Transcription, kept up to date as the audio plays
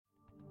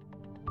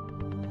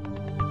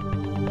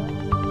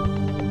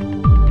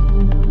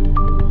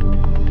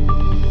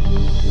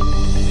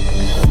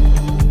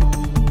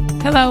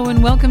Hello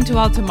and welcome to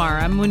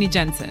Altamar. I'm Muni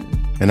Jensen.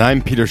 And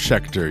I'm Peter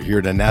Schechter,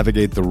 here to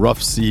navigate the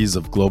rough seas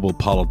of global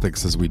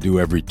politics as we do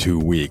every 2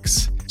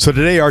 weeks. So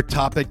today our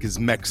topic is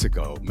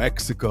Mexico.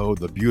 Mexico,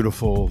 the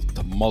beautiful,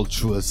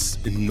 tumultuous,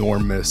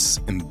 enormous,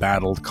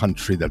 embattled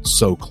country that's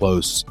so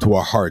close to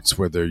our hearts,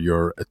 whether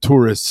you're a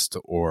tourist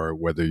or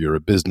whether you're a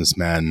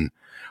businessman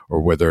or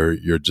whether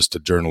you're just a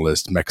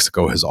journalist.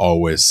 Mexico has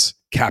always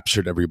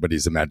captured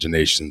everybody's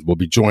imagination. We'll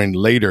be joined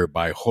later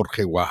by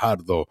Jorge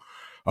Guajardo,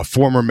 a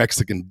former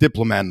Mexican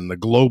diplomat and a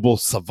global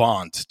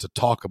savant, to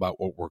talk about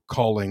what we're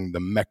calling the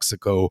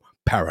Mexico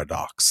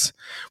paradox.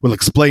 We'll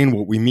explain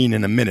what we mean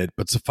in a minute,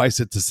 but suffice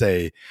it to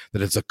say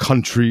that it's a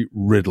country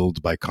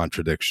riddled by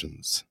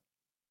contradictions.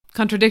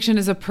 Contradiction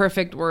is a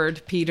perfect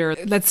word, Peter.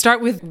 Let's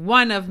start with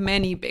one of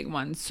many big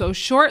ones. So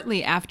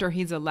shortly after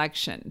his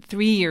election,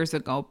 3 years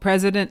ago,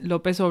 President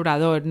López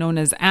Obrador, known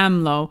as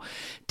AMLO,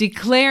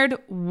 declared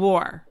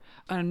war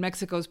on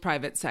Mexico's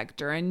private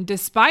sector. And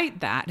despite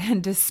that,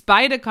 and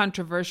despite a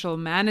controversial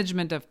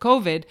management of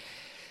COVID,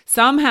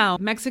 somehow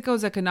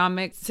Mexico's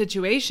economic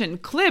situation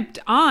clipped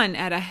on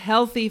at a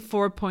healthy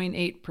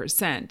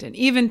 4.8%. And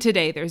even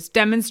today, there's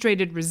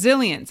demonstrated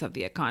resilience of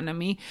the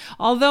economy,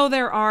 although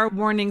there are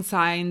warning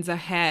signs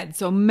ahead.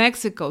 So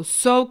Mexico,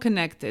 so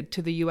connected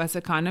to the U.S.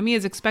 economy,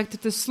 is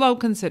expected to slow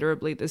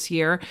considerably this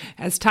year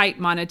as tight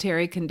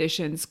monetary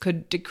conditions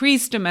could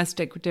decrease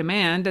domestic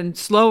demand, and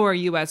slower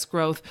U.S.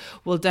 growth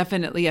will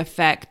definitely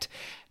affect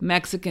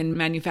Mexican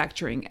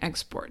manufacturing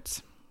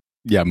exports.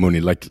 Yeah, Muni,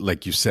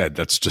 like you said,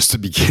 that's just the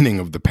beginning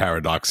of the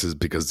paradoxes,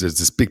 because there's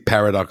this big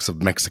paradox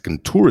of Mexican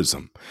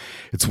tourism.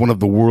 It's one of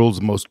the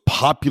world's most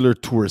popular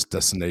tourist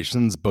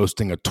destinations,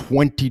 boasting a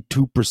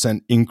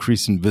 22%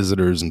 increase in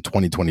visitors in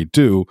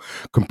 2022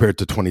 compared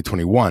to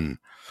 2021.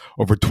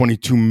 Over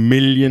 22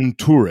 million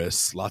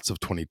tourists, lots of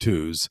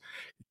 22s,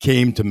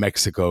 came to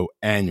Mexico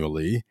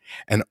annually.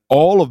 And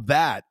all of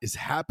that is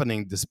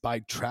happening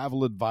despite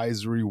travel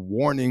advisory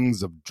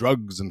warnings of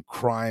drugs and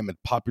crime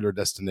at popular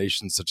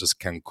destinations such as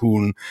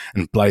Cancun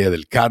and Playa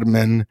del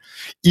Carmen.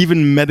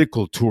 Even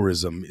medical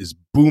tourism is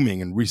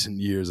booming in recent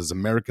years as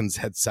Americans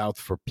head south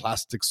for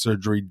plastic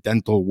surgery,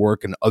 dental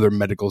work, and other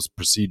medical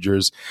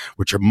procedures,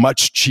 which are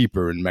much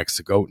cheaper in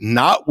Mexico,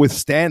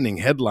 notwithstanding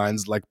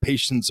headlines like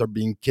patients are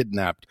being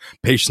kidnapped,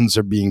 patients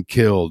are being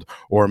killed,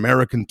 or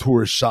American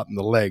tourists shot in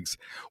the legs,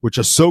 which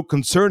are so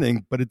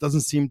concerning, but it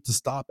doesn't seem to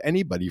stop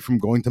anybody from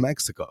going to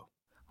Mexico.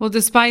 Well,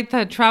 despite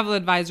the travel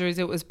advisories,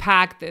 it was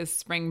packed this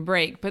spring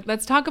break. But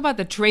let's talk about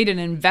the trade and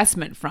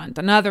investment front,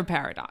 another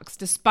paradox.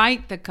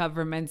 Despite the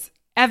government's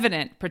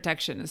evident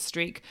protectionist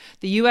streak,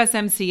 the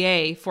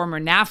USMCA, former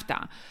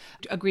NAFTA,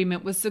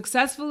 agreement was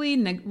successfully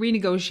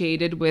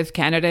renegotiated with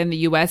Canada and the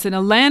US in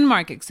a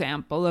landmark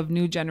example of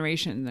new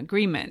generation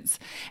agreements.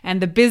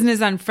 And the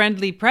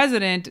business-unfriendly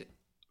president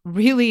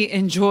really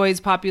enjoys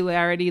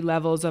popularity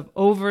levels of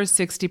over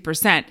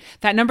 60%.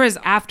 That number is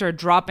after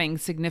dropping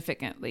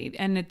significantly.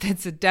 And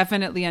it's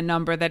definitely a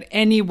number that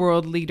any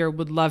world leader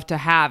would love to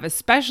have,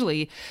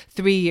 especially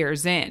 3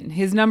 years in.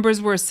 His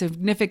numbers were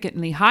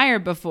significantly higher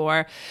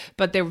before,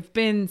 but there have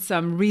been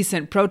some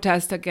recent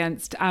protests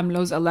against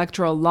AMLO's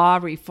electoral law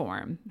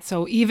reform.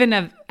 So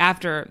even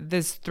after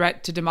this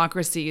threat to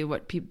democracy,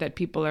 that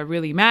people are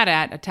really mad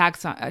at,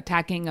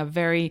 attacking a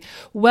very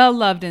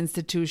well-loved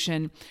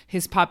institution,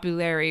 his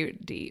popularity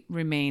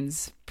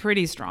remains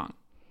pretty strong.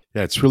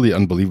 Yeah, it's really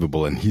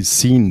unbelievable. And he's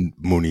seen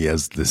Muni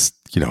as this,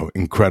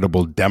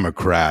 incredible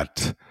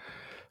Democrat,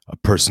 a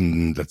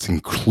person that's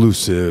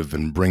inclusive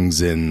and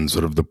brings in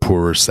sort of the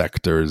poorer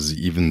sectors,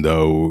 even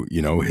though,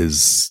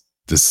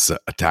 this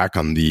attack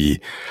on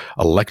the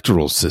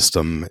electoral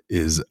system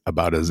is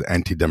about as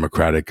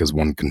anti-democratic as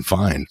one can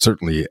find,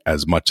 certainly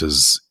as much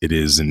as it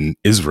is in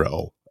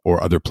Israel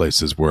or other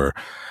places where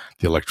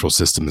the electoral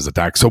system is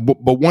attacked. So,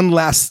 but one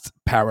last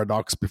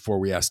paradox before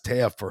we ask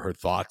Taya for her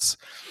thoughts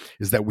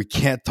is that we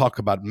can't talk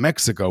about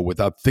Mexico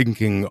without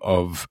thinking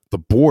of the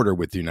border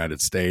with the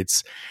United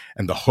States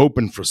and the hope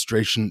and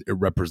frustration it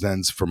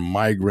represents for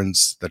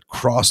migrants that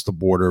cross the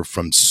border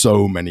from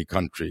so many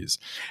countries.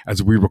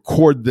 As we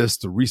record this,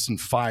 the recent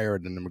fire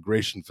at an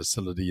immigration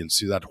facility in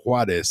Ciudad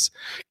Juarez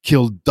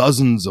killed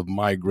dozens of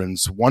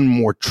migrants, one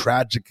more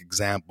tragic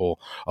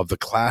example of the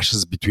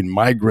clashes between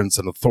migrants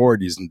and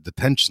authorities in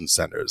detention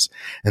centers.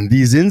 And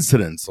these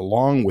incidents,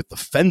 along with the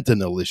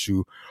fentanyl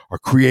issue, are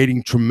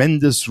creating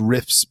tremendous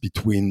rifts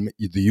between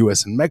the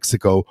U.S. and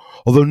Mexico,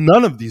 although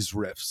none of these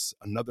rifts,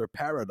 another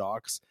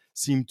paradox,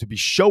 seem to be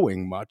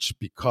showing much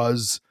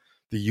because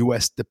the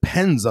U.S.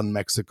 depends on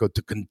Mexico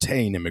to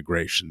contain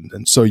immigration.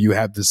 And so you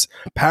have this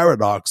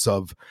paradox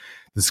of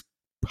this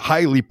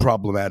highly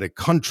problematic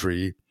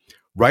country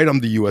right on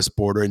the U.S.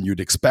 border, and you'd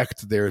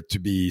expect there to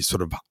be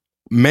sort of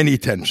many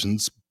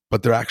tensions,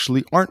 but there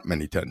actually aren't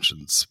many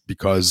tensions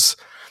because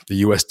the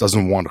U.S.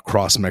 doesn't want to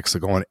cross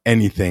Mexico on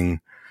anything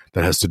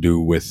that has to do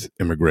with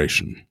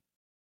immigration.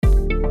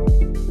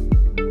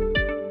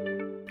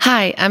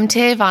 Hi, I'm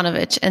Teya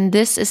Ivanovich, and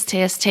this is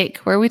Teya's Take,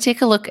 where we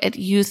take a look at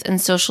youth and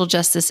social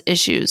justice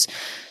issues.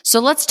 So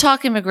let's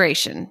talk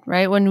immigration,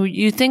 right? When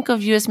you think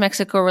of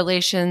U.S.-Mexico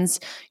relations,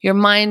 your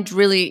mind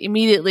really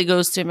immediately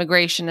goes to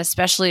immigration,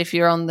 especially if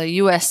you're on the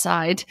U.S.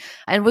 side.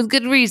 And with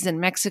good reason.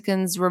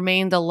 Mexicans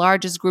remain the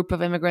largest group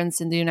of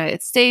immigrants in the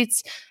United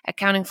States,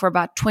 accounting for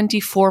about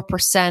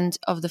 24%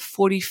 of the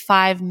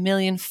 45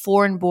 million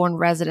foreign-born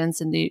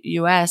residents in the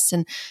U.S.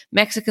 And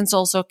Mexicans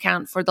also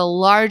account for the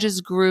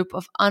largest group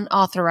of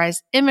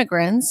unauthorized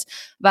immigrants,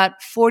 about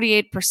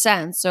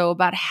 48%. So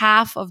about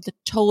half of the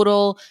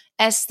total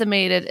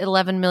estimated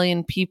 11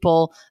 million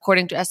people,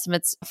 according to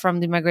estimates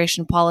from the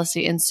Migration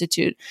Policy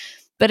Institute.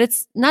 But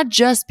it's not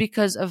just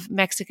because of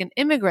Mexican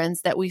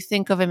immigrants that we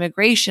think of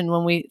immigration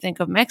when we think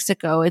of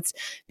Mexico. It's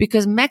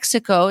because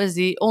Mexico is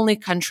the only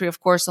country, of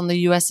course, on the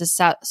U.S.'s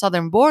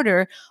southern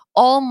border.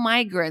 All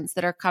migrants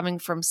that are coming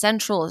from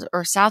Central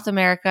or South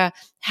America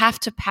have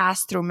to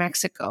pass through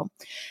Mexico.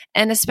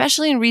 And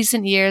especially in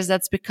recent years,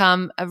 that's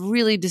become a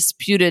really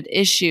disputed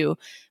issue.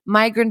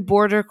 Migrant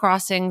border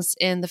crossings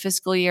in the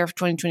fiscal year of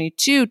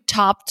 2022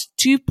 topped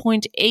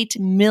 2.8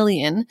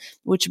 million,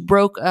 which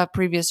broke a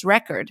previous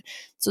record.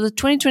 So the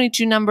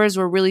 2022 numbers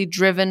were really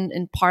driven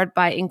in part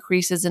by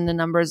increases in the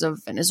numbers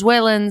of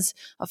Venezuelans,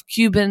 of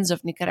Cubans,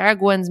 of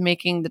Nicaraguans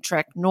making the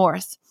trek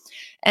north.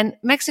 And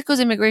Mexico's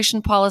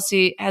immigration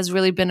policy has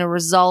really been a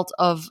result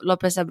of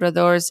López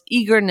Obrador's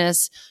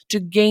eagerness to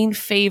gain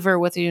favor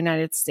with the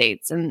United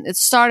States. And it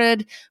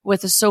started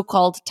with the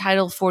so-called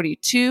Title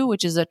 42,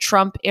 which is a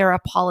Trump-era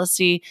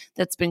policy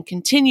that's been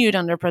continued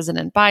under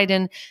President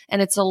Biden.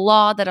 And it's a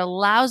law that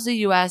allows the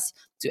U.S.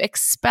 to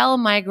expel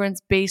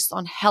migrants based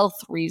on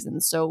health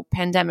reasons, so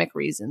pandemic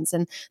reasons.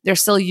 And they're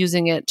still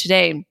using it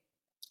today.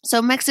 So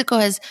Mexico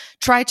has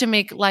tried to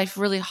make life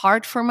really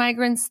hard for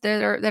migrants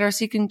that are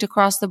seeking to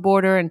cross the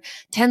border, and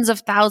tens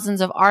of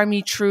thousands of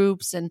army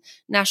troops and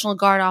National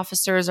Guard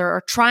officers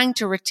are trying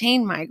to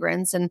retain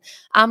migrants. And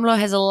AMLO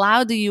has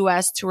allowed the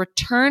U.S. to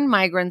return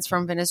migrants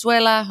from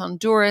Venezuela,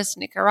 Honduras,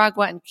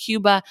 Nicaragua, and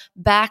Cuba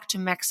back to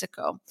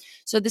Mexico.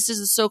 So this is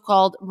the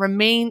so-called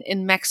Remain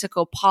in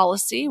Mexico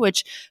policy,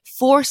 which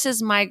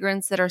forces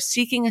migrants that are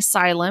seeking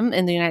asylum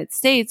in the United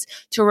States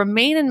to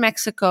remain in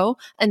Mexico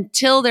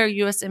until their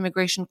U.S.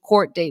 immigration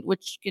court date,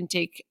 which can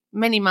take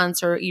many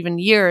months or even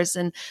years.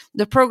 And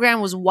the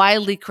program was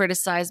widely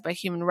criticized by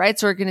human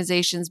rights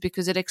organizations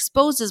because it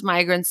exposes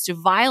migrants to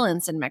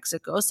violence in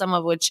Mexico, some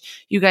of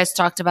which you guys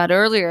talked about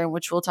earlier, and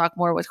which we'll talk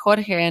more with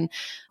Jorge. And,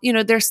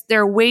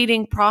 they're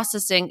waiting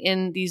processing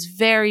in these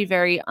very,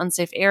 very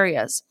unsafe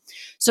areas.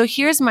 So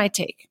here's my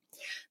take.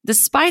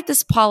 Despite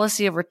this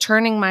policy of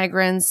returning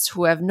migrants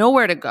who have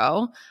nowhere to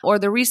go, or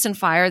the recent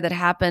fire that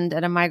happened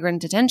at a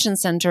migrant detention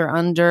center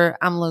under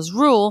AMLO's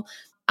rule,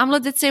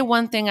 AMLO did say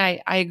one thing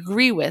I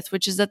agree with,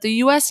 which is that the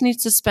U.S.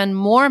 needs to spend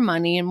more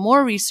money and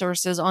more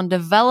resources on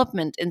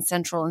development in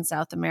Central and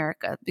South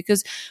America,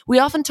 because we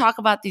often talk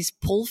about these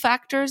pull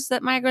factors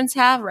that migrants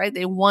have, right?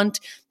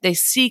 They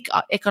seek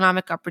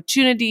economic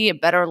opportunity, a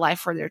better life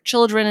for their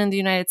children in the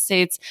United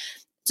States.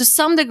 To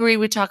some degree,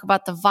 we talk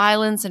about the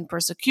violence and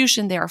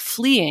persecution they are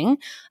fleeing,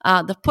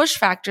 the push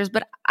factors,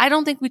 but I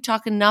don't think we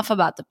talk enough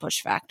about the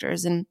push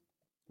factors. And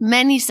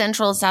many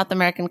Central and South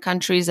American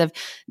countries have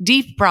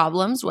deep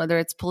problems, whether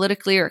it's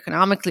politically or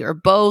economically or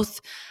both.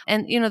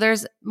 And,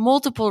 there's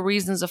multiple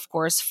reasons, of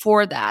course,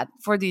 for that,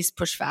 for these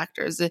push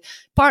factors.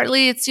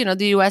 Partly it's,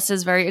 the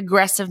U.S.'s very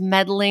aggressive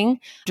meddling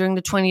during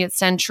the 20th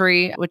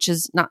century, which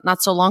is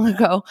not so long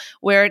ago,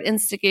 where it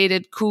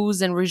instigated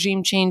coups and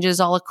regime changes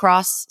all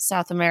across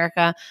South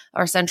America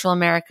or Central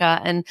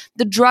America. And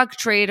the drug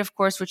trade, of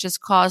course, which has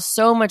caused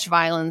so much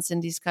violence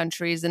in these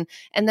countries. And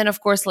then, of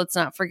course, let's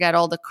not forget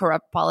all the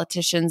corrupt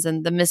politicians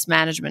and the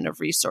mismanagement of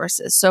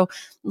resources. So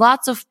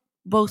lots of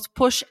both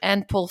push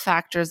and pull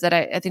factors that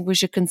I think we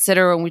should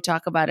consider when we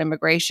talk about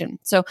immigration.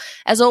 So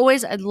as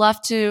always, I'd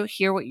love to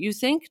hear what you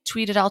think.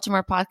 Tweet at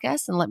Altamar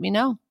Podcast and let me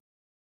know.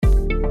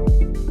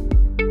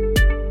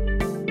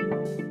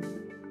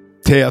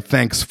 Teya,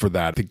 thanks for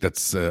that. I think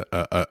that's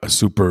a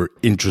super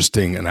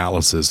interesting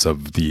analysis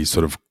of the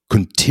sort of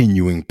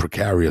continuing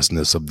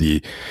precariousness of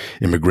the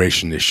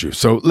immigration issue.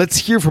 So let's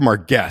hear from our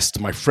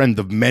guest, my friend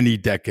of many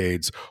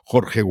decades,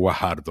 Jorge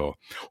Guajardo.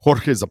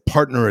 Jorge is a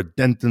partner at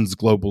Dentons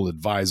Global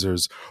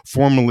Advisors,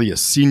 formerly a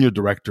senior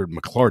director at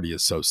McLarty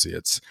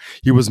Associates.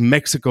 He was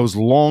Mexico's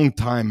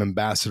longtime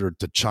ambassador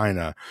to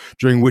China,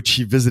 during which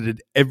he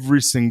visited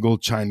every single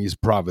Chinese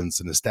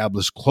province and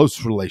established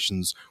close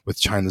relations with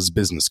China's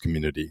business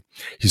community.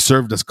 He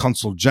served as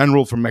consul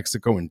general for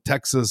Mexico in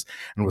Texas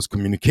and was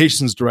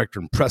communications director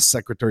and press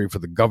secretary for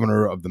the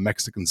governor of the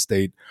Mexican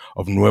state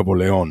of Nuevo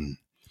León.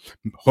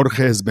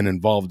 Jorge has been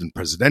involved in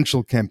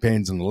presidential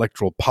campaigns and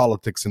electoral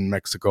politics in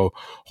Mexico.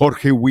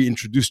 Jorge, we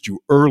introduced you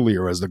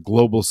earlier as the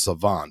global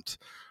savant.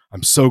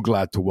 I'm so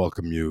glad to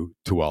welcome you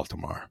to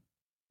Altamar.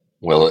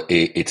 Well,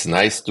 it's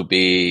nice to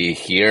be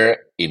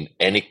here in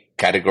any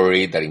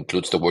category that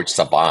includes the word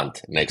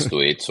savant next to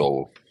it.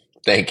 So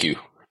thank you.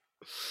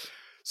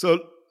 So,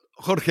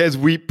 Jorge, as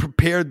we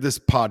prepared this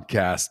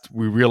podcast,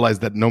 we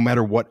realized that no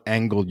matter what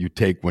angle you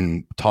take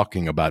when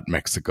talking about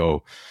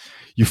Mexico,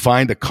 you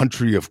find a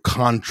country of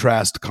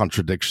contrast,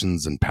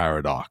 contradictions, and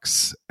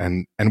paradox.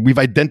 And we've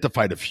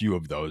identified a few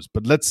of those.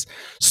 But let's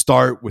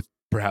start with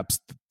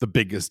perhaps the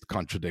biggest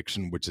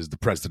contradiction, which is the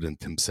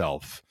president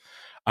himself.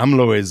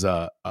 AMLO is,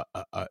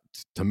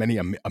 to many,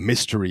 a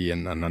mystery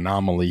and an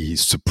anomaly.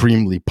 He's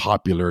supremely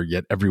popular,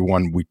 yet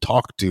everyone we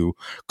talk to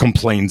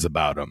complains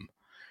about him.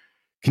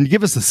 Can you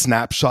give us a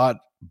snapshot,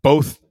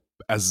 both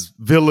as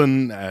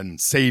villain and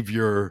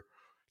savior?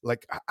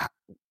 Like,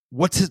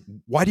 why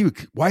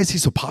is he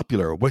so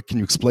popular? What can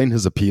you explain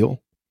his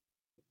appeal?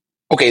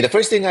 Okay, the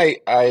first thing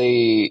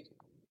I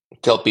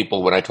tell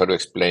people when I try to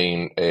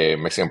explain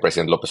Mexican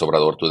President López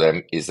Obrador to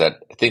them is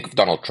that think of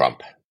Donald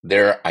Trump.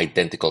 They're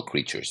identical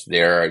creatures.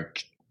 They're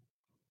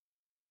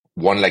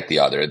one like the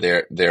other.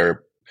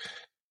 They're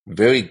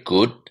very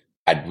good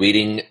at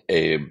reading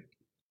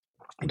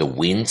the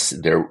winds.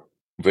 They're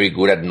very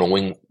good at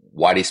knowing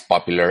what is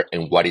popular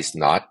and what is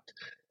not.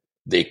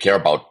 They care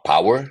about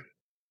power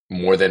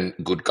more than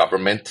good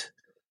government.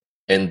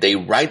 And they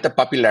ride the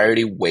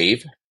popularity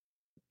wave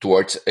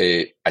towards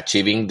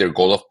achieving their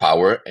goal of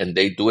power, and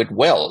they do it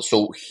well.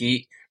 So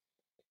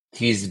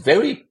he's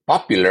very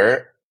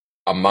popular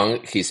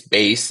among his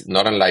base,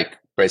 not unlike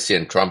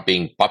President Trump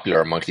being popular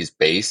among his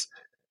base.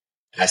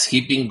 Has he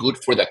been good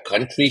for the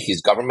country,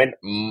 his government?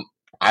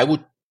 I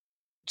would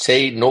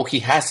say no, he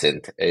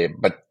hasn't.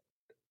 But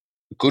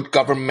good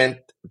government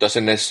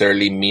doesn't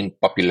necessarily mean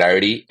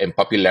popularity, and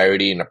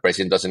popularity in a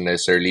president doesn't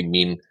necessarily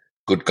mean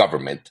good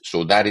government.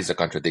 So that is a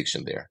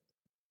contradiction there.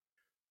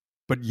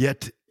 But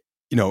yet,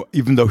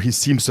 even though he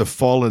seems to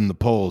fall in the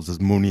polls, as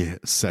Muni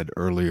said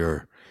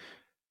earlier,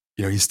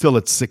 he's still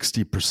at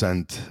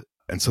 60%.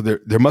 And so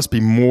there must be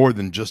more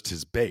than just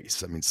his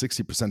base. I mean,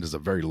 60% is a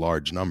very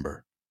large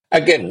number.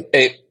 Again,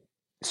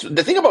 so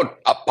the thing about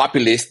a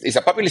populist is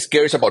a populist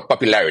cares about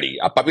popularity.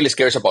 A populist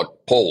cares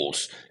about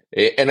polls.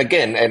 And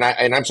again, and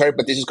I'm sorry,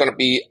 but this is going to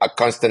be a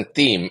constant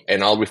theme.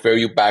 And I'll refer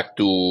you back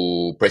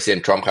to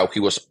President Trump, how he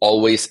was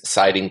always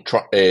citing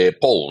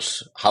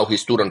polls, how he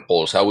stood on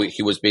polls, how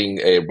he was being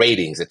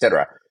ratings,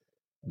 etc.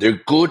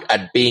 They're good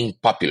at being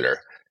popular.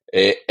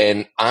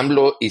 And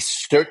AMLO is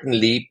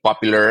certainly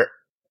popular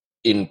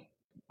in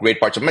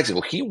great parts of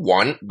Mexico. He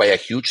won by a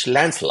huge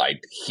landslide.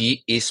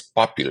 He is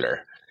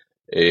popular.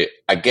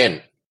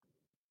 Again,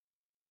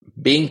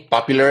 being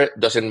popular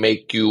doesn't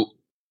make you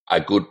a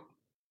good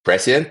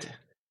president,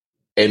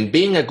 and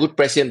being a good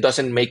president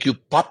doesn't make you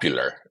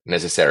popular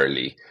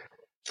necessarily.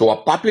 So a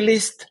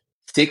populist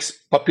seeks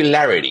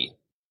popularity.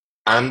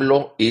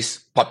 AMLO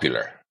is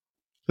popular.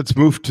 Let's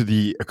move to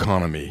the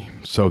economy.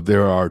 So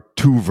there are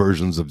two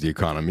versions of the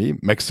economy.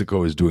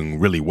 Mexico is doing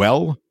really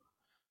well,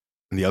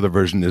 and the other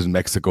version is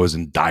Mexico is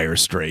in dire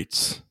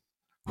straits.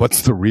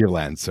 What's the real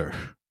answer?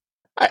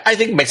 I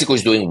think Mexico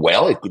is doing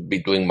well. It could be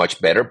doing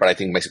much better, but I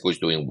think Mexico is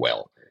doing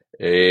well.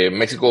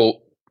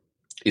 Mexico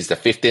is the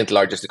 15th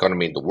largest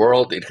economy in the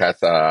world. It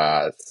has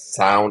a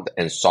sound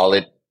and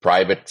solid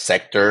private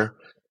sector.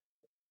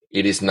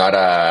 It is not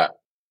a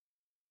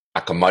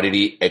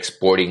commodity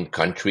exporting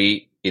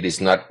country. It is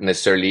not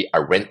necessarily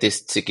a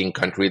rentist-seeking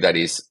country that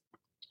is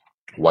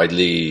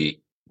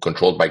widely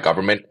controlled by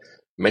government.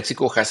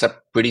 Mexico has a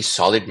pretty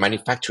solid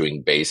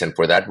manufacturing base, and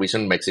for that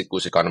reason,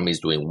 Mexico's economy is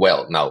doing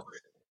well. Now,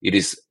 it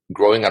is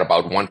growing at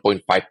about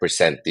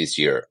 1.5% this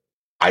year.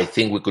 I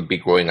think we could be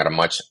growing at a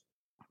much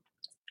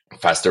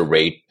faster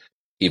rate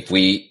if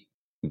we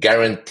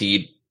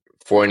guaranteed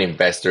foreign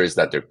investors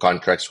that their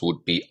contracts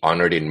would be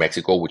honored in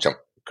Mexico, which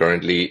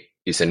currently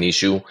is an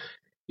issue.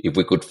 If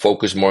we could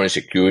focus more on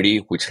security,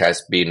 which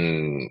has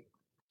been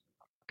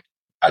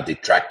a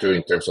detractor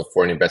in terms of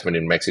foreign investment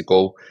in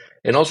Mexico.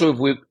 And also if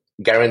we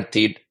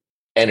guaranteed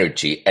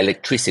energy,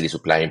 electricity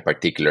supply in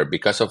particular,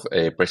 because of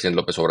President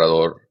López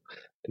Obrador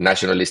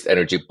nationalist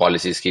energy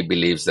policies, he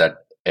believes that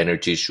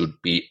energy should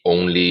be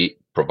only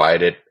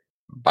provided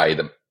by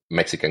the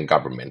Mexican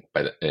government,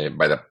 by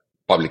the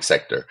public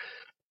sector.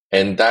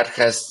 And that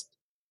has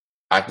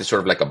acted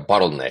sort of like a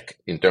bottleneck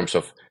in terms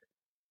of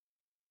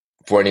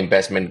foreign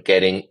investment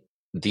getting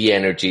the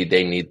energy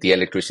they need, the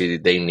electricity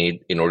they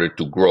need in order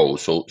to grow.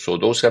 So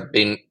those have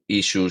been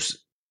issues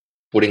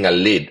putting a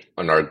lid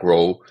on our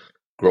growth.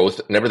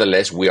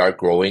 Nevertheless, we are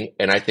growing,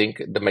 and I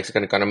think the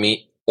Mexican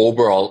economy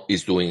overall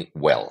is doing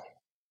well.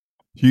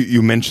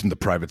 You mentioned the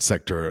private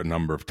sector a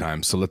number of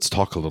times, so let's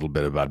talk a little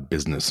bit about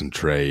business and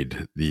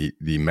trade. The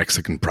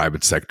Mexican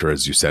private sector,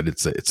 as you said,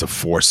 it's a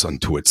force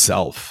unto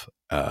itself,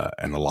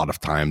 and a lot of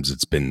times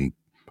it's been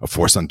a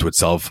force unto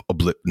itself.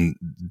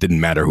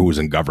 Didn't matter who was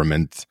in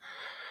government.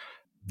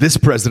 This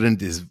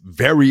president is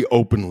very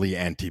openly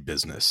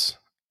anti-business,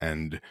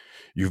 and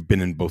you've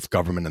been in both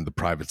government and the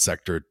private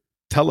sector.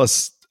 Tell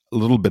us a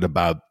little bit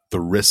about the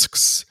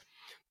risks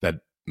that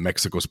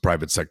Mexico's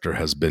private sector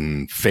has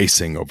been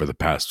facing over the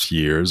past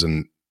years,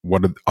 and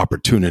what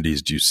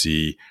opportunities do you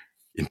see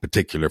in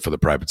particular for the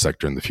private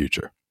sector in the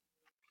future?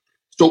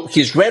 So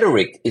his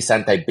rhetoric is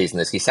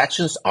anti-business. His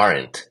actions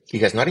aren't. He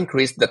has not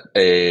increased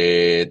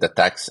the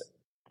tax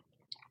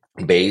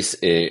base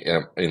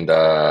in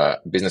the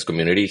business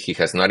community. He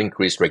has not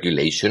increased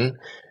regulation.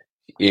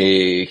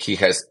 He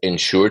has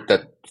ensured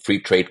that free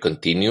trade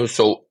continues.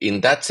 So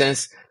in that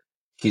sense,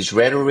 his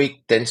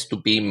rhetoric tends to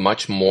be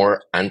much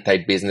more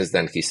anti-business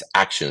than his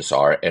actions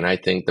are. And I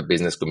think the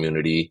business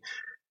community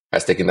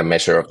has taken the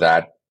measure of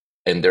that,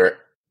 and they're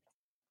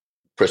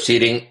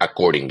proceeding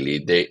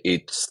accordingly.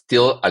 It's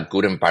still a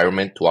good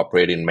environment to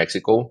operate in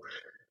Mexico.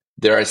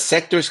 There are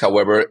sectors,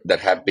 however, that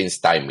have been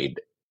stymied,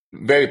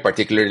 very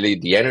particularly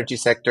the energy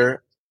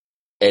sector,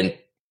 and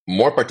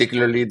more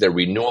particularly the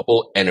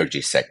renewable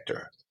energy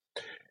sector,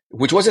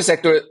 which was a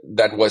sector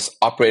that was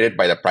operated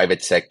by the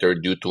private sector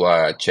due to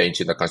a change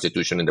in the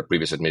constitution in the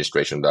previous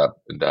administration, the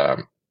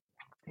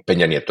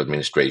Peña Nieto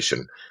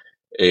administration.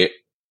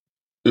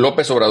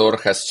 López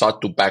Obrador has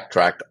sought to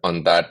backtrack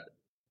on that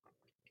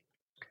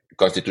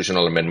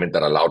constitutional amendment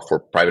that allowed for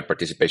private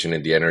participation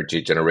in the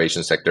energy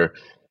generation sector.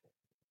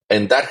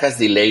 And that has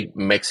delayed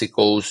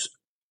Mexico's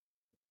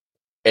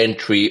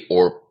entry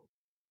or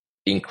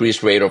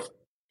increased rate of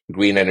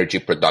green energy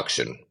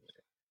production.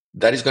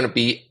 That is going to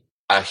be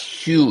a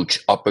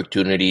huge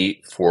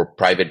opportunity for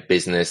private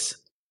business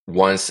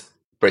once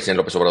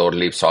President López Obrador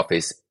leaves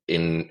office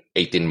in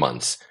 18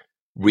 months,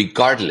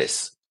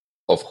 regardless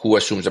of who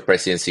assumes the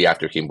presidency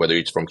after him, whether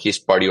it's from his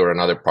party or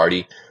another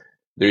party.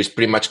 There is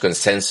pretty much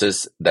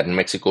consensus that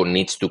Mexico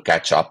needs to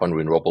catch up on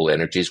renewable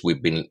energies.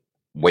 We've been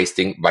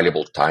wasting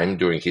valuable time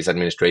during his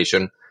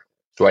administration.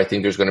 So I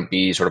think there's going to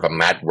be sort of a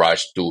mad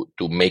rush to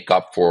make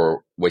up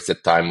for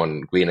wasted time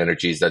on green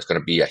energies. That's going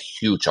to be a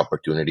huge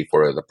opportunity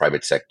for the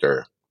private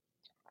sector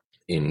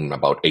in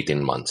about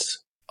 18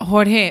 months.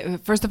 Jorge,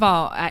 first of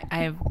all,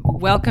 I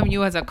welcome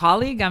you as a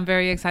colleague. I'm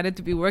very excited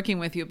to be working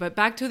with you. But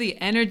back to the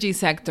energy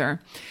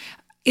sector,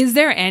 is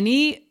there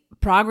any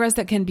progress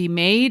that can be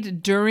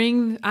made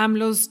during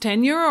AMLO's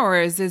tenure,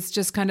 or is this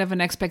just kind of an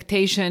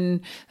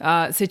expectation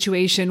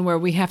situation where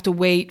we have to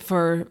wait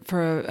for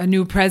a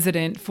new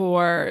president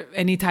for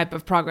any type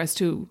of progress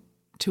to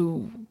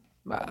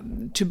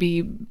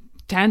be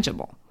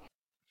tangible?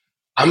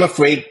 I'm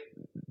afraid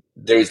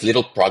there is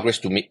little progress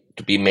to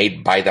be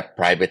made by the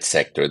private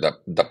sector.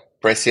 The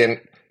president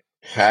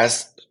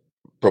has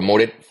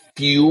promoted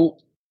few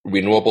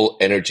renewable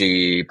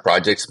energy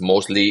projects,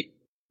 mostly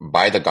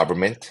by the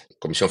government,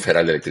 Comisión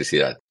Federal de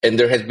Electricidad, and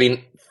there has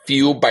been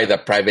few by the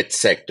private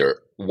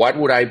sector. What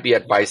would I be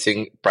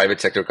advising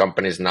private sector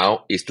companies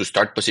now is to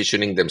start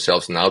positioning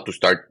themselves now, to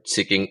start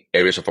seeking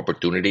areas of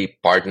opportunity,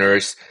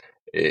 partners,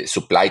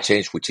 supply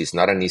chains, which is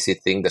not an easy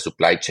thing. The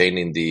supply chain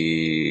in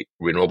the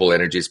renewable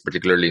energies,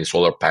 particularly in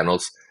solar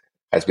panels,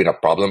 has been a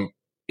problem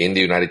in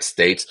the United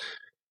States.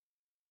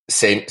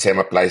 Same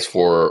applies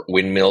for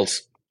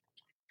windmills.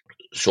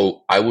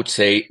 So I would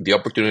say the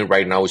opportunity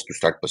right now is to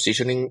start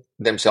positioning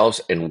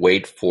themselves and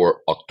wait for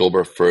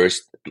October 1st,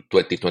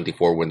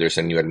 2024, when there's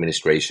a new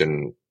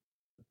administration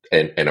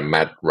and a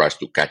mad rush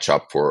to catch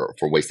up for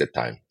wasted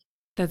time.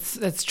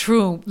 That's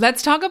true.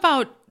 Let's talk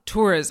about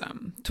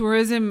tourism.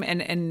 Tourism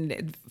and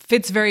it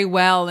fits very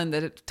well in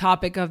the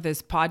topic of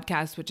this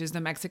podcast, which is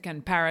the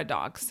Mexican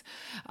paradox,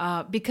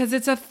 because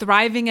it's a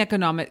thriving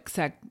economic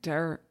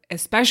sector.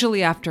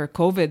 Especially after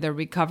COVID, the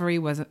recovery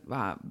was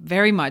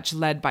very much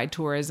led by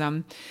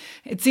tourism.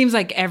 It seems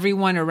like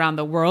everyone around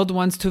the world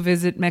wants to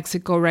visit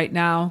Mexico right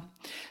now.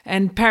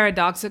 And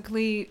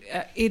paradoxically,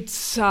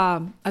 it's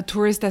a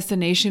tourist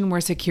destination where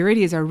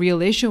security is a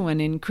real issue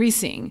and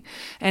increasing.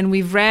 And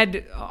we've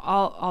read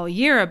all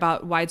year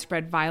about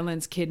widespread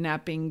violence,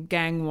 kidnapping,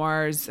 gang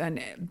wars.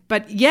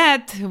 But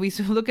yet, we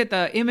look at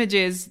the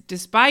images,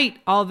 despite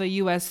all the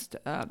U.S.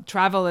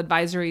 Travel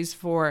advisories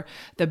for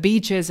the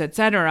beaches,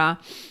 etc.,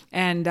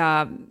 and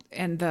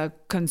the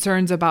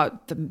concerns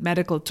about the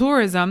medical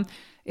tourism,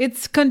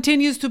 it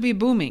continues to be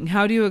booming.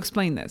 How do you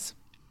explain this?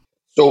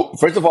 So,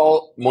 first of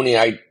all, Moni,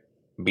 I'd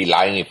be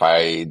lying if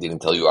I didn't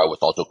tell you I was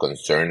also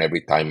concerned every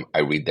time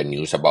I read the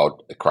news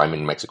about crime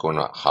in Mexico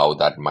and how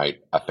that might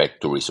affect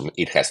tourism.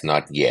 It has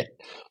not yet.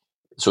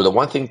 So the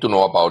one thing to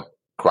know about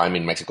crime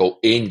in Mexico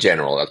in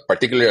general,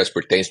 particularly as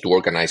pertains to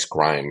organized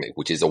crime,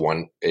 which is the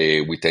one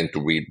we tend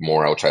to read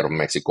more outside of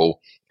Mexico,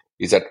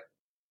 is that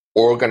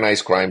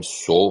organized crime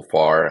so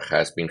far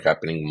has been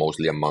happening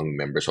mostly among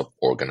members of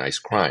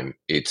organized crime.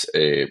 It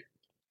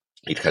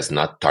has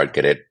not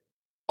targeted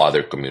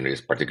other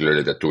communities,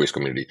 particularly the tourist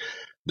community.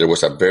 There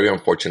was a very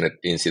unfortunate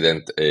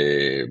incident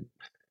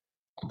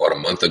about a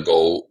month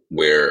ago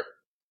where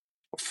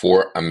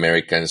 4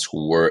 Americans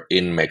who were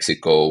in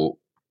Mexico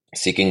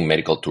seeking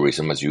medical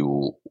tourism, as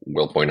you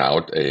will point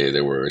out,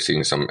 they were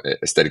seeking some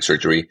aesthetic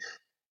surgery,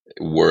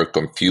 were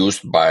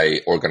confused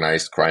by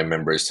organized crime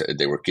members.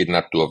 They were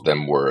kidnapped. 2 of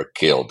them were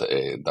killed.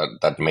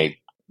 That made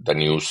the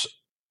news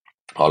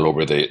all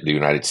over the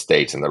United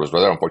States, and that was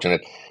rather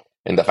unfortunate.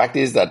 And the fact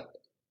is that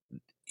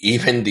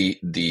even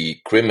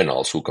the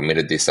criminals who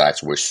committed these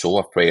acts were so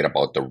afraid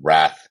about the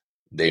wrath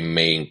they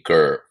may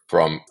incur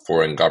from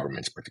foreign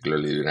governments,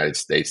 particularly the United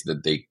States,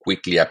 that they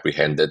quickly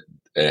apprehended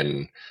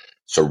and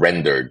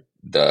surrendered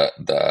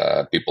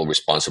the people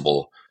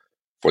responsible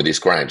for these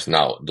crimes.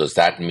 Now, does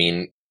that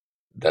mean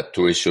that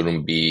tourists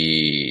shouldn't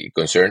be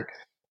concerned.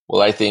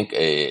 Well, I think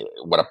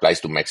what applies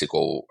to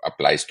Mexico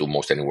applies to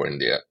most anywhere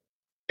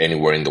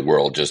in the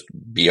world. Just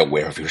be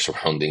aware of your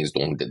surroundings.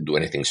 Don't do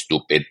anything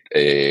stupid.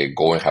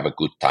 Go and have a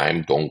good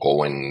time. Don't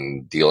go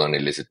and deal in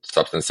illicit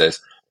substances.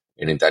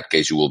 And in that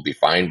case, you will be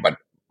fine. But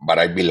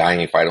I'd be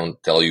lying if I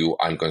don't tell you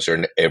I'm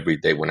concerned every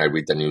day when I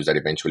read the news that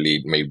eventually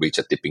it may reach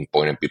a tipping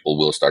point and people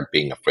will start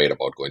being afraid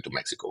about going to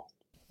Mexico.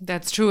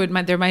 That's true.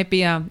 There might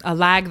be a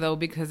lag, though,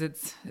 because it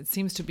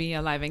seems to be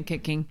alive and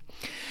kicking.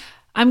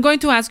 I'm going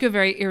to ask you a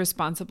very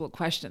irresponsible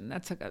question.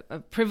 That's a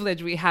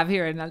privilege we have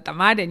here in Alta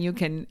Mar, and you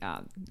can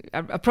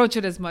approach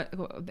it as much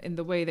in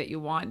the way that you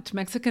want.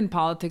 Mexican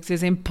politics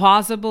is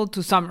impossible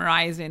to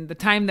summarize in the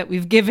time that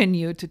we've given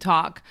you to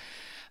talk.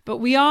 But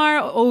we are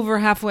over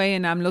halfway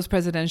in AMLO's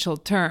presidential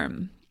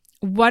term.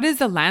 What is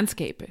the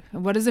landscape?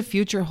 What does the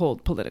future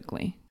hold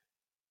politically?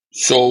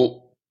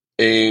 So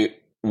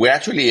we're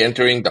actually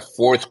entering the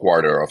fourth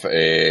quarter of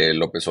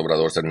López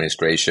Obrador's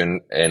administration.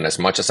 And as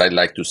much as I'd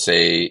like to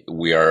say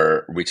we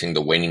are reaching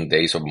the waning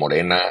days of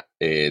Morena,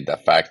 the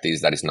fact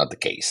is that is not the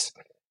case.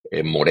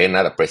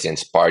 Morena, the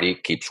president's party,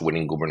 keeps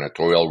winning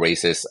gubernatorial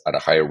races at a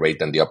higher rate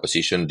than the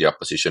opposition. The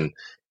opposition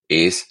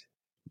is,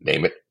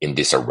 name it, in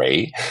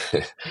disarray.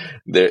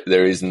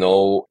 There is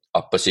no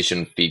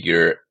opposition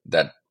figure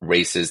that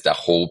raises the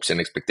hopes and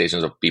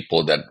expectations of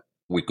people that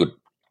we could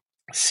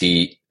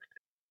see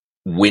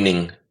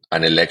winning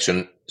an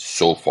election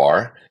so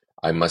far.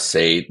 I must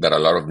say that a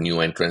lot of new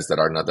entrants that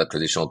are not the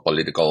traditional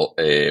political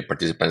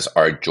participants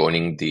are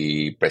joining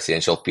the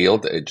presidential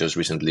field. Just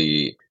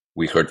recently,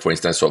 we heard, for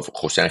instance, of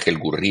José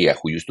Ángel Gurría,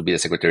 who used to be the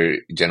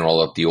Secretary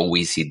General of the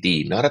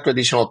OECD, not a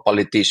traditional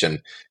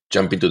politician,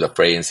 jump into the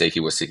fray and say he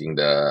was seeking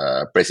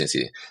the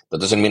presidency.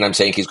 That doesn't mean I'm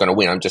saying he's going to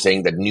win. I'm just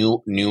saying that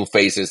new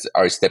faces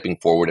are stepping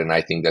forward, and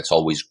I think that's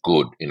always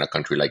good in a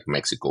country like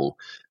Mexico,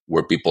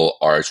 where people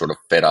are sort of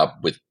fed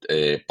up with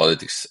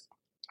politics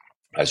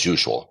as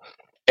usual.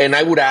 And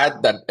I would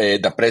add that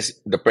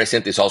the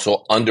president is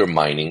also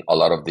undermining a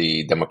lot of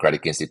the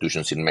democratic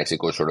institutions in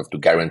Mexico, sort of to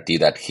guarantee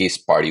that his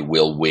party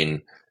will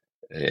win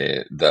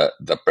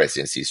the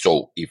presidency.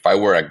 So if I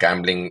were a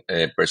gambling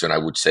person, I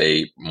would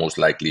say most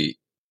likely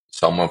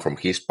someone from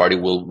his party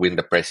will win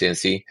the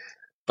presidency.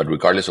 But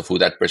regardless of who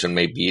that person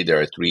may be, there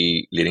are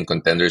three leading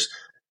contenders.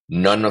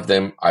 None of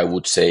them, I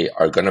would say,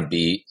 are going to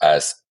be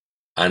as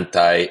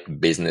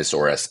anti-business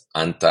or as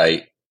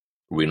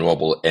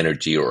anti-renewable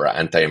energy or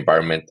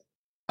anti-environment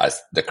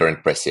as the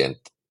current president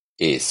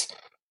is.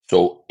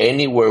 So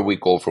anywhere we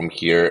go from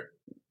here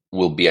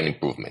will be an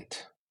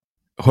improvement.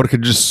 Jorge,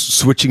 just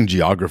switching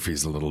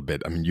geographies a little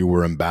bit. I mean, you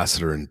were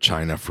ambassador in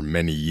China for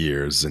many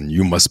years, and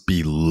you must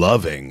be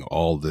loving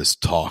all this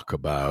talk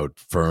about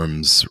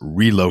firms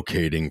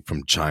relocating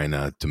from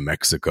China to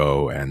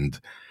Mexico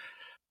and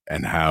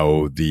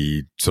how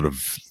the sort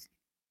of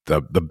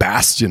the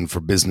bastion for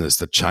business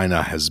that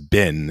China has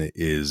been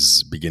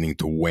is beginning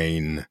to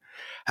wane.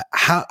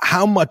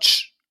 How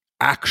much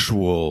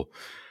actual,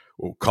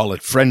 we'll call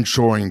it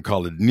friendshoring,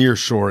 call it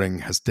nearshoring,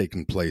 has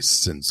taken place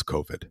since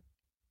COVID?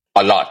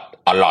 A lot.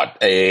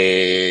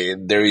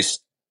 There is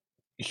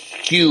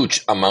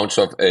huge amounts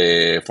of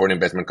foreign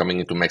investment coming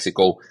into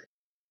Mexico,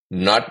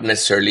 not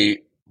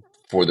necessarily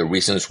for the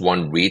reasons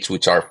one reads,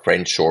 which are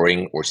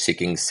friendshoring or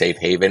seeking safe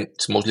haven.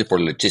 It's mostly for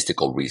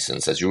logistical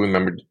reasons. As you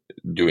remember,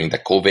 during the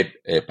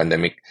COVID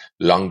pandemic,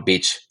 Long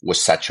Beach was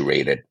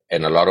saturated,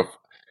 and a lot of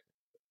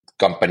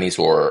companies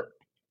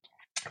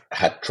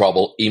had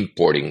trouble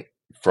importing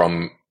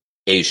from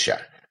Asia.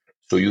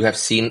 So you have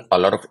seen a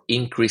lot of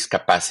increased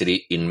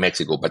capacity in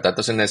Mexico, but that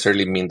doesn't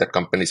necessarily mean that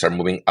companies are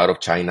moving out of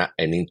China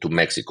and into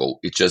Mexico.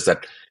 It's just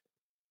that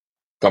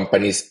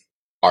companies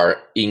are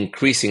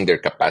increasing their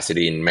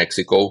capacity in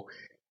Mexico.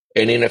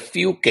 And in a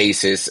few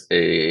cases,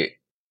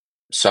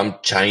 some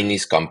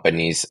Chinese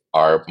companies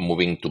are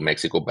moving to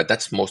Mexico, but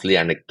that's mostly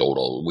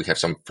anecdotal. We have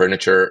some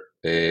furniture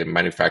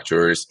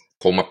manufacturers,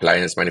 home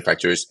appliance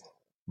manufacturers,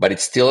 but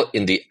it's still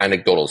in the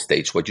anecdotal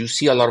stage. What you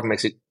see a lot of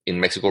in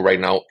Mexico right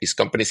now is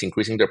companies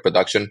increasing their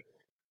production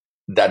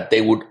that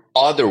they would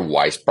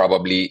otherwise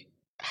probably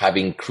have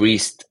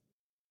increased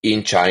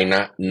in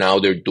China. Now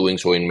they're doing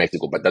so in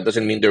Mexico, but that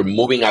doesn't mean they're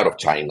moving out of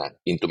China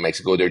into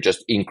Mexico. They're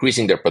just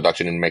increasing their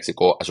production in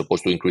Mexico as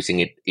opposed to increasing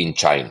it in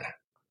China.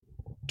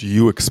 Do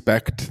you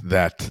expect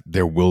that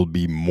there will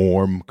be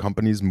more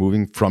companies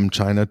moving from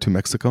China to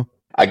Mexico?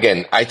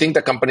 Again, I think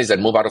the companies that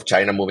move out of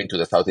China move into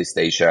the Southeast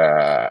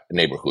Asia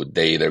neighborhood.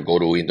 They either go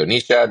to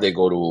Indonesia, they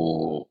go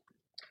to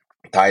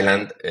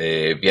Thailand,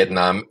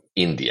 Vietnam,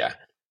 India.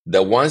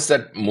 The ones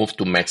that move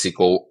to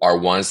Mexico are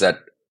ones that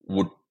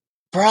would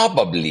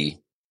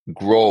probably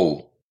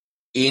grow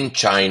in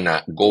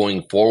China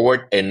going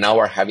forward and now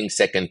are having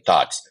second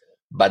thoughts.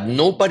 But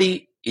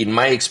nobody, in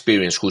my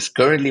experience, who's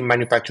currently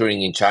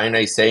manufacturing in China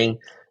is saying,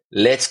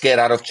 let's get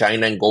out of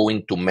China and go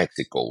into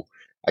Mexico.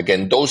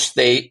 Again, those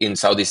stay in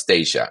Southeast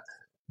Asia.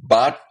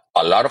 But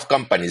a lot of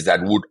companies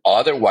that would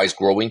otherwise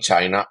grow in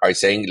China are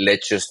saying,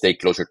 let's just stay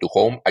closer to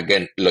home.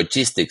 Again,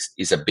 logistics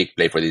is a big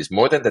play for this.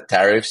 More than the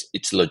tariffs,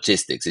 it's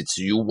logistics. It's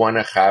you want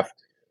to have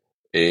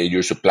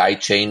your supply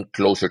chain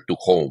closer to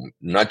home,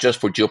 not just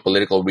for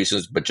geopolitical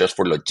reasons, but just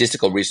for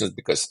logistical reasons,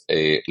 because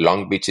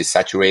Long Beach is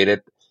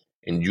saturated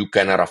and you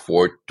cannot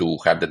afford to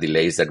have the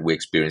delays that we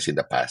experienced in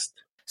the past.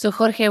 So,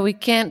 Jorge, we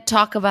can't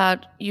talk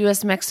about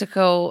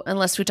U.S.-Mexico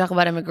unless we talk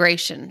about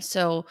immigration.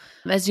 So,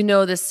 as you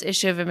know, this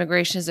issue of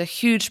immigration is a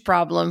huge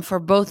problem for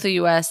both the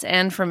U.S.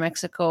 and for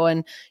Mexico.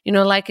 And,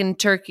 like in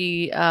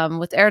Turkey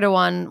with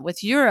Erdogan,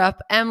 with Europe,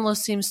 AMLO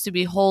seems to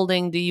be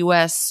holding the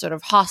U.S. sort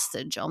of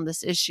hostage on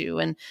this issue.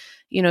 And,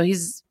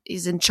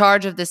 he's in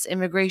charge of this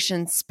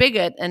immigration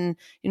spigot. And,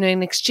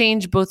 in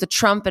exchange, both the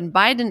Trump and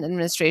Biden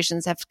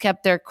administrations have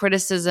kept their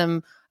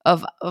criticism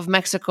of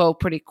Mexico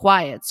pretty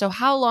quiet. So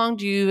how long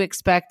do you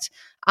expect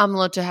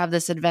AMLO to have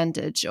this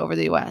advantage over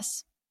the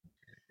U.S.?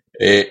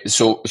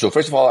 So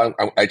first of all,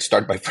 I'd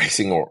start by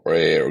phrasing or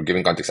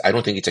giving context. I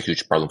don't think it's a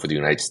huge problem for the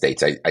United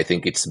States. I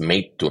think it's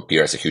made to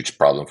appear as a huge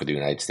problem for the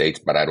United States,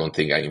 but I don't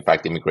think, in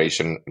fact,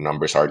 immigration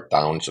numbers are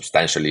down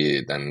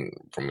substantially than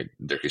from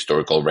their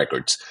historical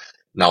records.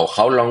 Now,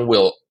 how long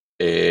will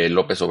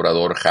López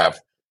Obrador have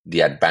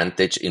the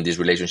advantage in this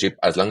relationship?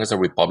 As long as the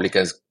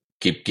Republicans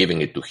keep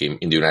giving it to him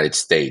in the United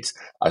States,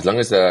 as long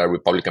as the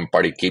Republican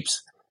Party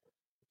keeps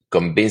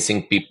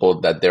convincing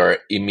people that there are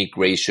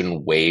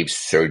immigration waves,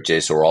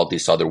 surges, or all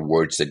these other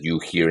words that you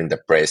hear in the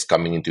press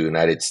coming into the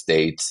United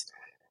States,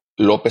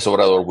 López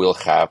Obrador will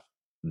have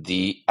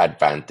the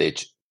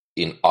advantage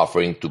in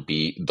offering to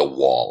be the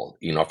wall,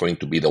 in offering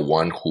to be the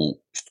one who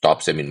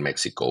stops them in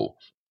Mexico.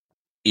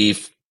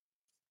 If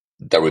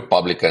the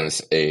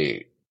Republicans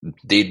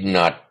did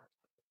not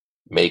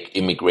make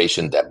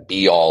immigration the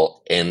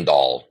be-all,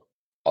 end-all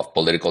of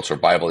political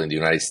survival in the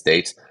United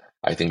States,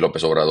 I think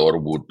López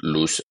Obrador would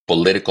lose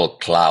political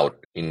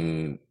clout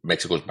in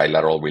Mexico's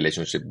bilateral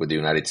relationship with the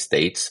United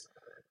States,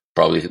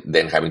 probably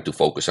then having to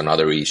focus on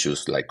other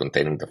issues like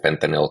containing the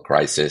fentanyl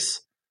crisis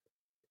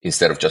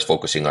instead of just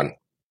focusing on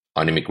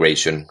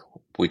immigration,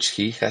 which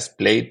he has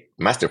played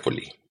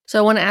masterfully. So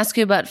I want to ask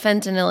you about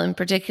fentanyl in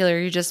particular.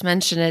 You just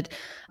mentioned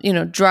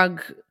it.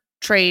 Drug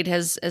trade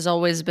has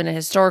always been a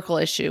historical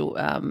issue,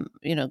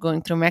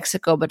 going through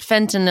Mexico, but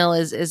fentanyl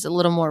is a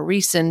little more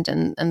recent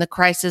and the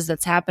crisis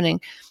that's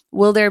happening.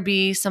 Will there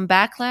be some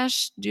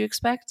backlash, do you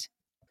expect?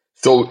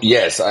 So,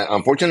 yes,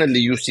 unfortunately,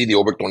 you see the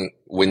Overton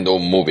window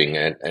moving,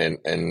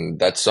 and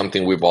that's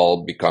something we've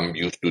all become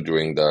used to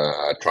during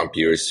the Trump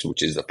years,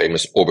 which is the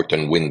famous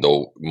Overton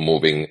window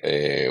moving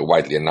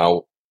widely. And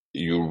now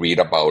you read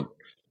about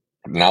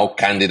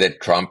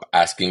candidate Trump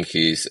asking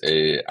his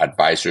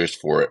advisors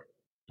for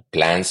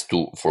plans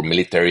for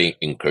military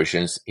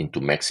incursions into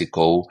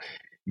Mexico.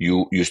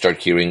 You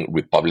start hearing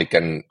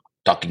Republican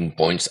talking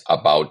points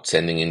about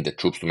sending in the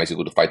troops to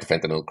Mexico to fight the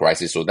fentanyl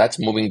crisis. So that's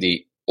moving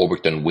the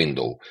Overton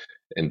window,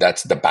 and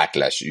that's the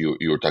backlash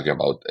you're talking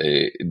about.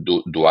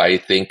 Do I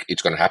think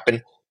it's going to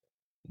happen?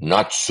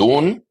 Not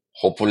soon,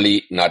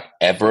 hopefully not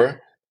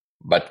ever,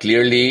 but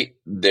clearly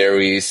there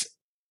is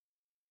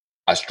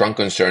a strong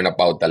concern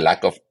about the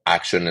lack of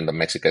action on the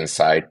Mexican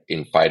side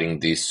in fighting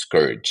this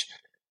scourge.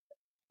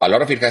 A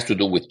lot of it has to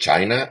do with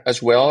China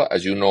as well.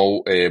 As you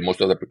know,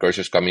 most of the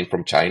precursors come in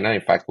from China.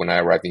 In fact, when I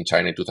arrived in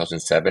China in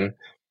 2007,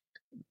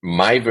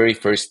 my very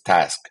first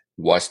task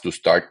was to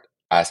start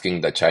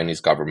asking the Chinese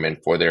government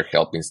for their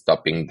help in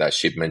stopping the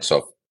shipments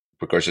of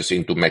precursors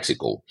into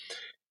Mexico.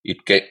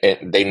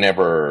 They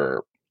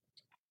never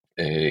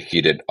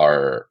heeded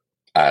our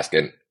ask,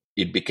 and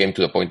it became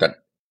to the point that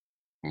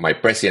my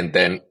president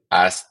then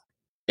asked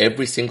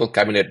every single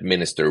cabinet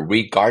minister,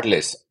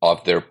 regardless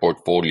of their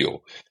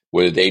portfolio,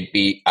 whether they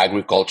be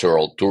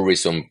agricultural,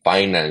 tourism,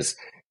 finance,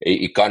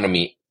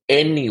 economy,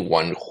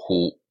 anyone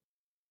who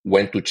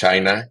went to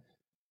China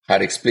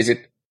had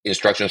explicit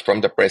instructions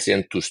from the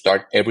president to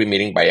start every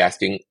meeting by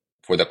asking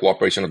for the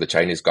cooperation of the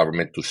Chinese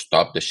government to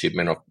stop the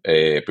shipment of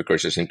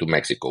precursors into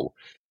Mexico.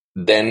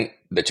 Then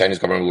the Chinese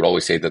government would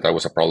always say that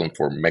was a problem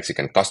for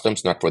Mexican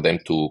customs, not for them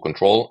to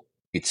control.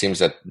 It seems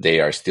that they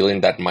are still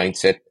in that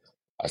mindset.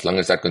 As long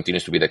as that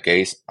continues to be the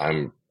case,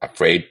 I'm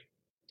afraid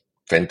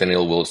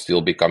fentanyl will still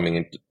be coming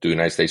into the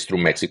United States through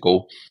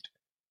Mexico.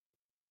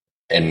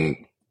 And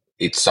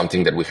it's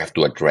something that we have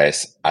to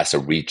address as a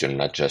region,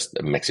 not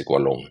just Mexico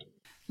alone.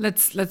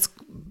 Let's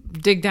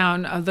dig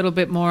down a little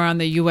bit more on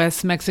the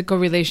U.S.-Mexico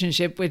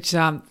relationship, which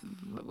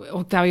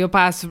Octavio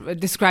Paz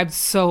described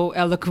so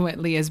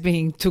eloquently as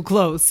being too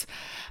close.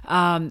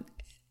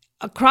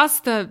 Across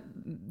the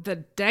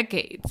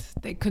decades,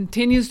 it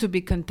continues to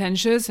be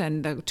contentious,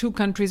 and the two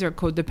countries are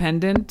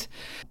codependent.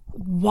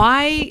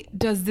 Why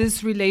does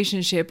this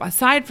relationship,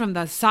 aside from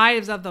the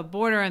size of the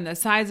border and the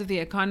size of the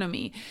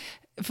economy,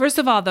 first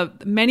of all,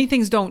 many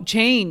things don't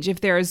change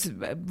if there's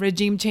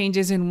regime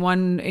changes in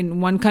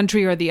one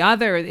country or the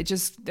other.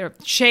 They're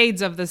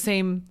shades of the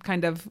same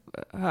kind of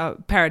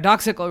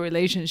paradoxical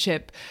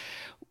relationship.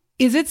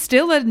 Is it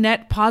still a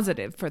net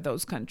positive for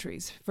those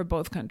countries, for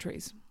both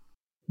countries?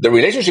 The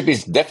relationship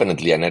is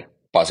definitely a net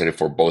positive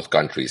for both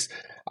countries.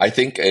 I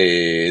think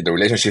the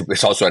relationship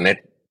is also a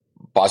net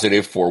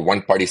positive for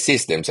one-party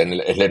systems. And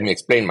let me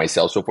explain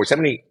myself. So for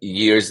 70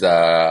 years,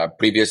 the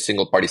previous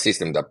single-party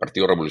system, the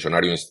Partido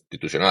Revolucionario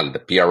Institucional, the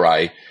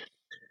PRI,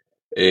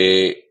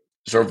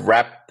 sort of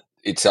wrapped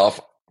itself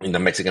in the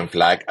Mexican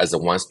flag as the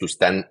ones to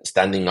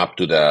standing up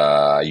to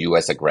the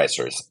U.S.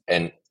 aggressors.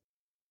 And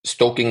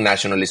stoking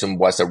nationalism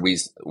was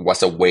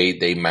a way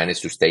they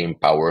managed to stay in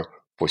power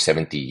for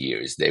 70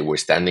 years. They were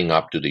standing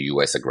up to the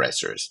U.S.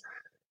 aggressors.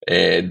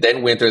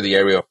 Then we entered the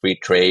area of free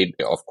trade,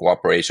 of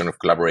cooperation, of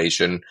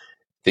collaboration.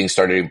 Things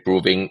started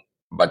improving,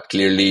 but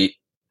clearly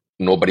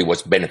nobody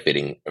was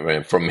benefiting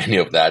from any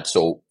of that.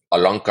 So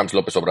along comes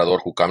López Obrador,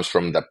 who comes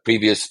from the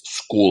previous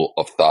school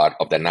of thought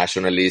of the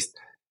nationalist,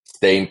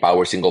 stay in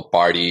power, single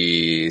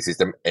party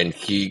system, and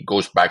he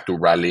goes back to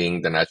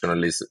rallying the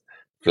nationalist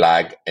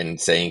flag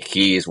and saying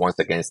he is once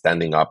again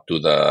standing up to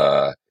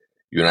the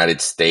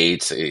United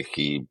States.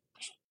 He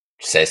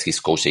says he's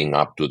cozying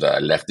up to the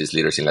leftist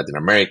leaders in Latin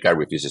America,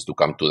 refuses to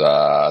come to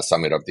the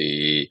summit of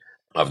the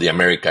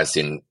Americas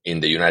in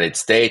the United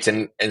States,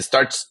 and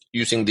starts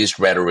using this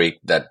rhetoric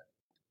that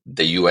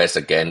the U.S.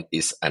 again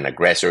is an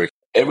aggressor.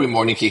 Every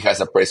morning he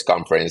has a press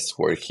conference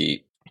where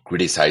he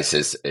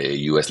criticizes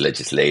U.S.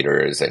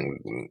 legislators and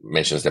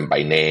mentions them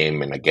by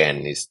name, and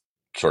again is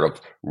sort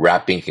of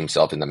wrapping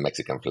himself in the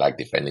Mexican flag,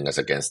 defending us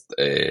against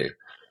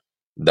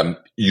the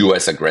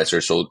U.S.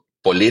 aggressor. So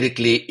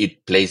politically,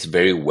 it plays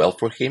very well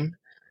for him.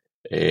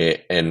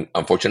 And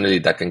unfortunately,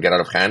 that can get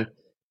out of hand.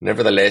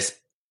 Nevertheless,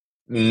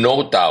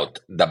 no doubt,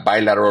 the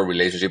bilateral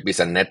relationship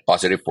is a net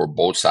positive for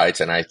both sides.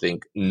 And I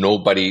think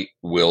nobody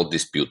will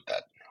dispute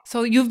that.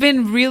 So you've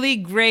been really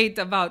great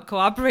about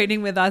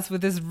cooperating with us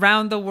with this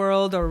Round the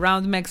World or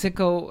Round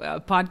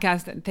Mexico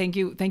podcast, and thank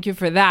you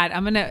for that.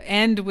 I'm going to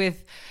end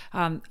with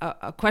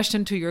a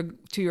question to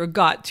your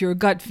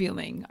gut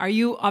feeling. Are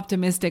you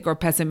optimistic or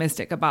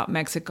pessimistic about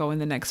Mexico in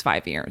the next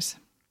 5 years?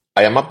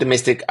 I am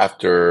optimistic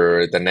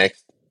after the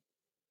next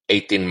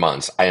 18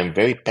 months. I am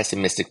very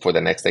pessimistic for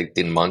the next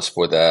 18 months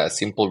for the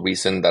simple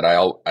reason that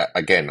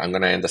I'm going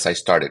to end as I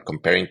started,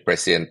 comparing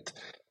President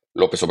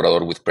López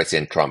Obrador with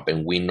President Trump,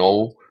 and we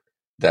know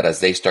that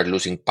as they start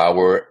losing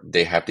power,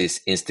 they have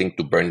this instinct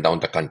to burn down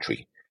the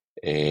country.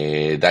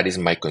 That is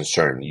my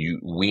concern.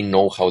 We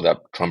know how the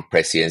Trump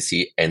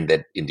presidency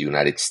ended in the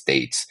United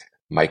States.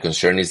 My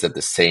concern is that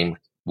the same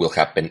will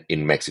happen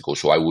in Mexico.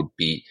 So I would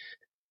be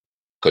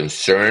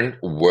concerned,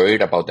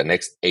 worried about the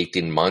next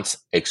 18 months,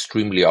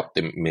 extremely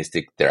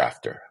optimistic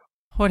thereafter.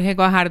 Jorge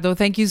Guajardo,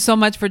 thank you so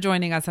much for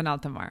joining us on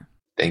Altamar.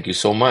 Thank you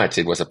so much.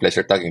 It was a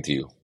pleasure talking to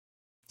you.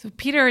 So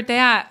Peter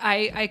Urtea,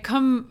 I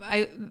come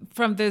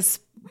from this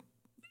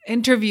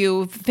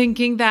interview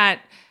thinking that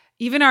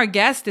even our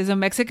guest is a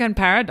Mexican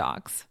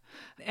paradox,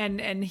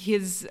 and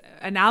his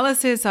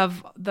analysis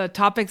of the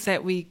topics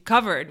that we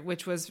covered,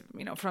 which was,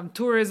 from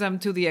tourism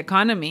to the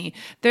economy,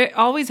 they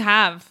always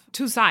have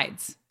two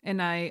sides.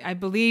 And I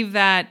believe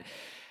that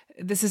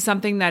this is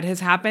something that has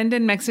happened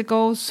in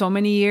Mexico so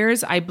many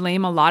years. I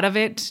blame a lot of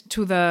it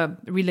to the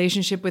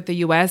relationship with the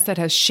U.S. that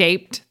has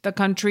shaped the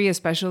country,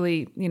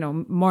 especially,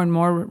 more and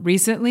more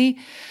recently.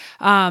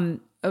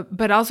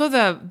 But also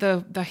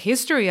the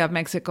history of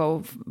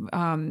Mexico,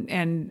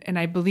 and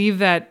I believe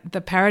that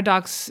the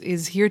paradox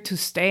is here to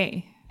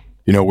stay.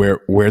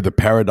 Where the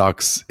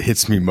paradox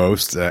hits me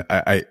most,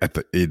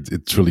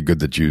 it's really good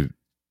that you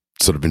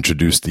sort of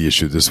introduced the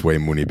issue this way,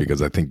 Muni,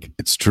 because I think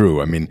it's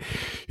true. I mean,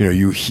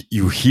 you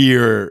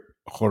hear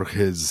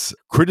Jorge's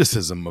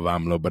criticism of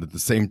AMLO, but at the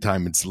same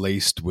time, it's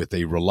laced with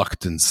a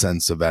reluctant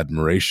sense of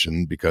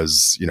admiration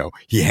because,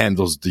 he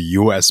handles the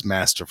U.S.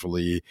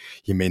 masterfully.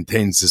 He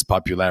maintains his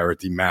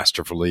popularity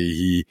masterfully.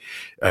 He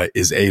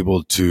is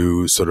able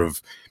to sort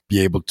of be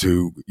able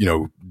to,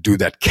 do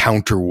that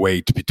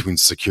counterweight between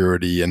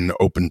security and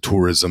open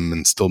tourism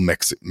and still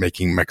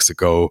making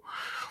Mexico,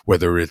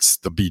 whether it's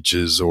the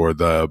beaches or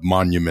the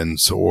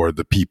monuments or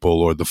the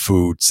people or the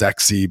food,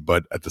 sexy,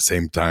 but at the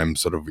same time,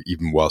 sort of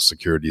even while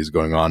security is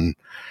going on,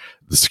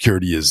 the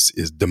security is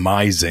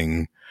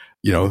demising.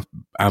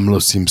 AMLO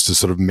seems to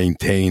sort of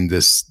maintain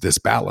this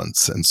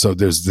balance. And so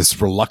there's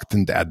this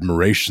reluctant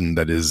admiration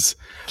that is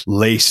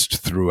laced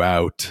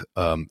throughout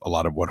a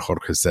lot of what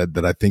Jorge said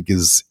that I think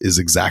is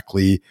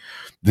exactly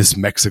this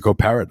Mexico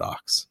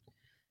paradox.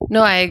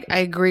 No, I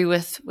agree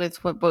with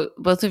what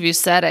both of you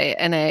said.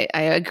 I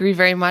agree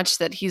very much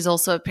that he's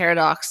also a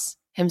paradox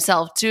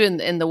himself too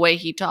in the way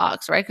he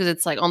talks, right? Because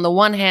it's like on the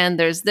one hand,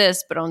 there's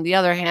this, but on the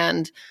other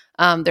hand,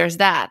 there's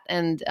that.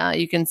 And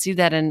you can see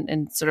that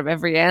in sort of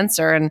every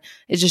answer. And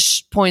it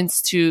just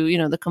points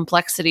to, the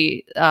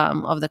complexity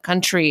of the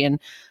country. And,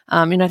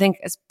 I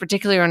think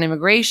particularly on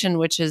immigration,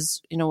 which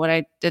is, what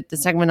I did the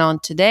segment on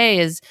today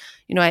is,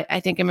 I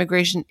think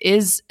immigration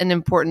is an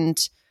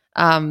important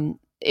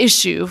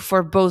issue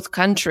for both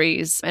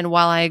countries. And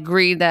while I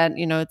agree that,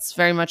 it's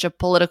very much a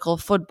political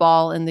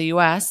football in the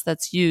US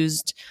that's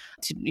used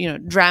to,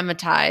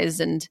 dramatize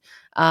and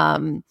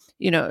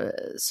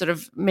sort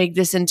of make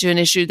this into an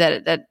issue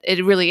that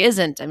it really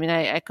isn't. I mean,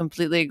 I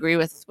completely agree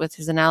with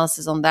his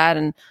analysis on that.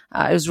 And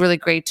it was really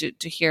great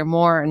to hear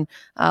more and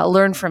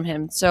learn from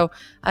him. So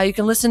you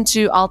can listen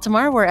to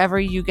Altamar wherever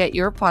you get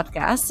your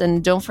podcasts.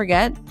 And don't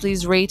forget,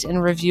 please rate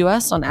and review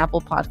us on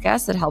Apple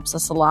Podcasts. It helps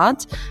us a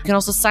lot. You can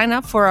also sign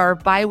up for our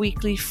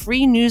bi-weekly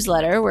free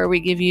newsletter where we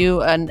give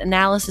you an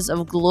analysis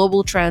of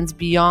global trends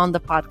beyond the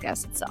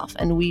podcast itself.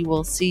 And we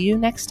will see you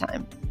next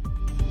time.